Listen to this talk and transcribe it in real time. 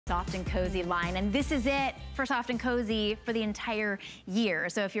Soft and Cozy line. And this is it for Soft and Cozy for the entire year.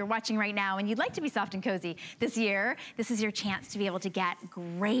 So if you're watching right now and you'd like to be soft and cozy this year, this is your chance to be able to get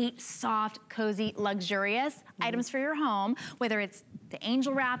great, soft, cozy, luxurious items for your home, whether it's the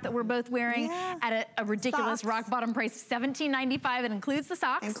angel wrap that we're both wearing at a ridiculous rock bottom price of $17.95. It includes the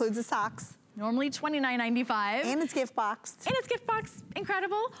socks. Includes the socks. Normally $29.95. And it's gift boxed. And it's gift box,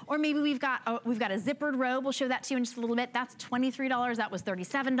 incredible. Or maybe we've got a zippered robe. We'll show that to you in just a little bit. That's $23, that was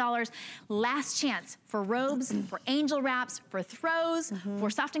 $37. Last chance for robes, for angel wraps, for throws, for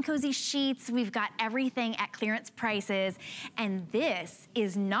soft and cozy sheets. We've got everything at clearance prices. And this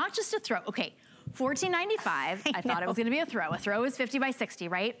is not just a throw. Okay, $14.95, I thought it was gonna be a throw. A throw is 50 by 60,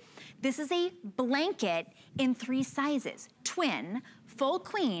 right? This is a blanket in 3 sizes, twin, full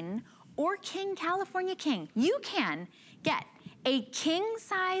queen, or king, California king. You can get a king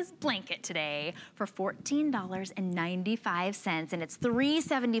size blanket today for $14.95, and it's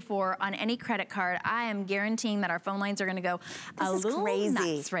 $3.74 on any credit card. I am guaranteeing that our phone lines are gonna go a little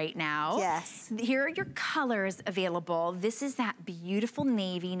nuts right now. Yes. Here are your colors available. This is that beautiful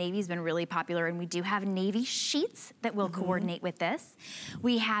navy. Navy's been really popular, and we do have navy sheets that will coordinate with this.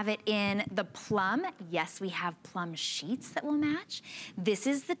 We have it in the plum. Yes, we have plum sheets that will match. This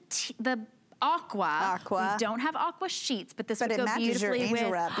is the aqua. We don't have aqua sheets, but this would go beautifully your angel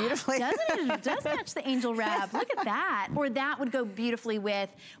wrap beautifully. Doesn't it? It does match the angel wrap. Look at that. Or that would go beautifully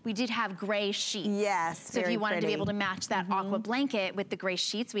with, we did have gray sheets. Yes, so if you wanted to be able to match that aqua blanket with the gray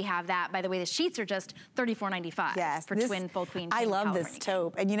sheets, we have that. By the way, the sheets are just $34.95 for twin, full queen. I love this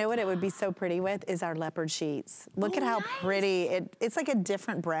taupe. And you know what it would be so pretty with is our leopard sheets. Look at how pretty. It's like a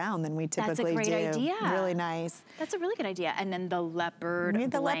different brown than we typically do. That's a great idea. Really nice. That's a really good idea. And then the leopard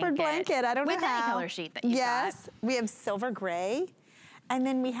blanket. The leopard blanket. I don't know with any color sheet that you've got. We have silver gray, and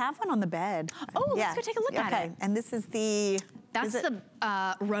then we have one on the bed. Oh, let's go take a look at it. And this is the... That's the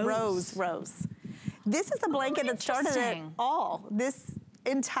rose. Rose. This is the blanket that started it all. This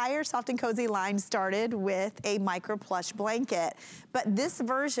entire Soft and Cozy line started with a micro plush blanket, but this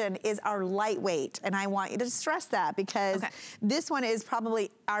version is our lightweight, and I want you to stress that because this one is probably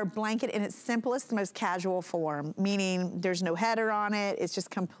our blanket in its simplest, most casual form, meaning there's no header on it, it's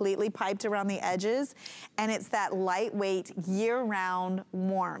just completely piped around the edges, and it's that lightweight year-round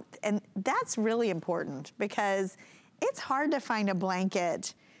warmth, and that's really important because it's hard to find a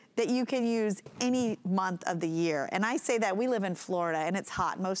blanket that you can use any month of the year. And I say that we live in Florida and it's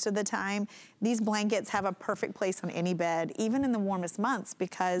hot most of the time. These blankets have a perfect place on any bed, even in the warmest months,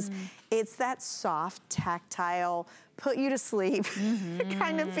 because it's that soft, tactile, put you to sleep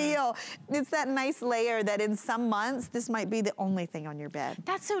kind of feel. It's that nice layer that in some months, this might be the only thing on your bed.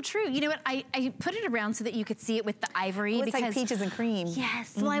 That's so true. You know what, I put it around so that you could see it with the ivory. It's like peaches and cream.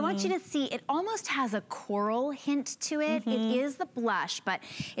 Yes, well I want you to see, it almost has a coral hint to it. It is the blush, but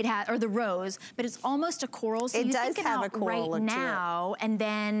it has, or the rose, but it's almost a coral. So it does have a coral look now, and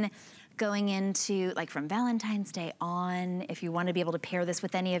then going into, like from Valentine's Day on, if you want to be able to pair this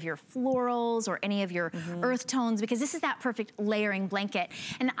with any of your florals or any of your earth tones, because this is that perfect layering blanket.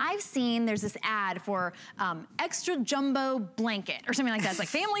 And I've seen there's this ad for extra jumbo blanket or something like that. It's like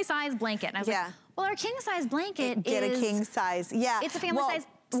family size blanket. And I was like, well, our king size blanket Get a king size, it's a family size.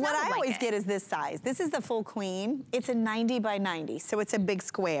 What I always get is this size. This is the full queen. It's a 90 by 90, so it's a big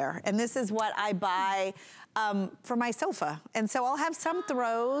square. And this is what I buy for my sofa. And so I'll have some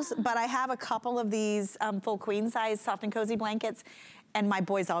throws, but I have a couple of these full queen size soft and cozy blankets. And my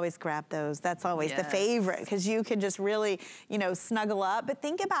boys always grab those. That's always the favorite, because you can just really, you know, snuggle up. But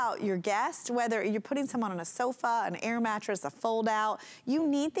think about your guest, whether you're putting someone on a sofa, an air mattress, a fold out, you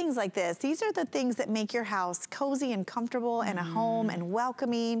need things like this. These are the things that make your house cozy and comfortable and a home and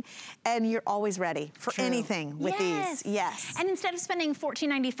welcoming, and you're always ready for anything with these. And instead of spending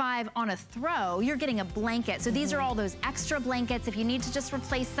 $14.95 on a throw, you're getting a blanket. So these are all those extra blankets. If you need to just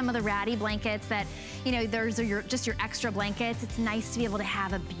replace some of the ratty blankets that, you know, those are just your extra blankets, it's nice to be able to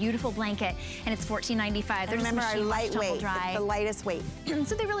have a beautiful blanket, and it's $14.95. And remember our lightweight, the lightest weight.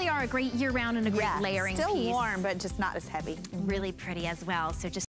 So they really are a great year-round and a great layering piece. Still warm, but just not as heavy. Really pretty as well. So just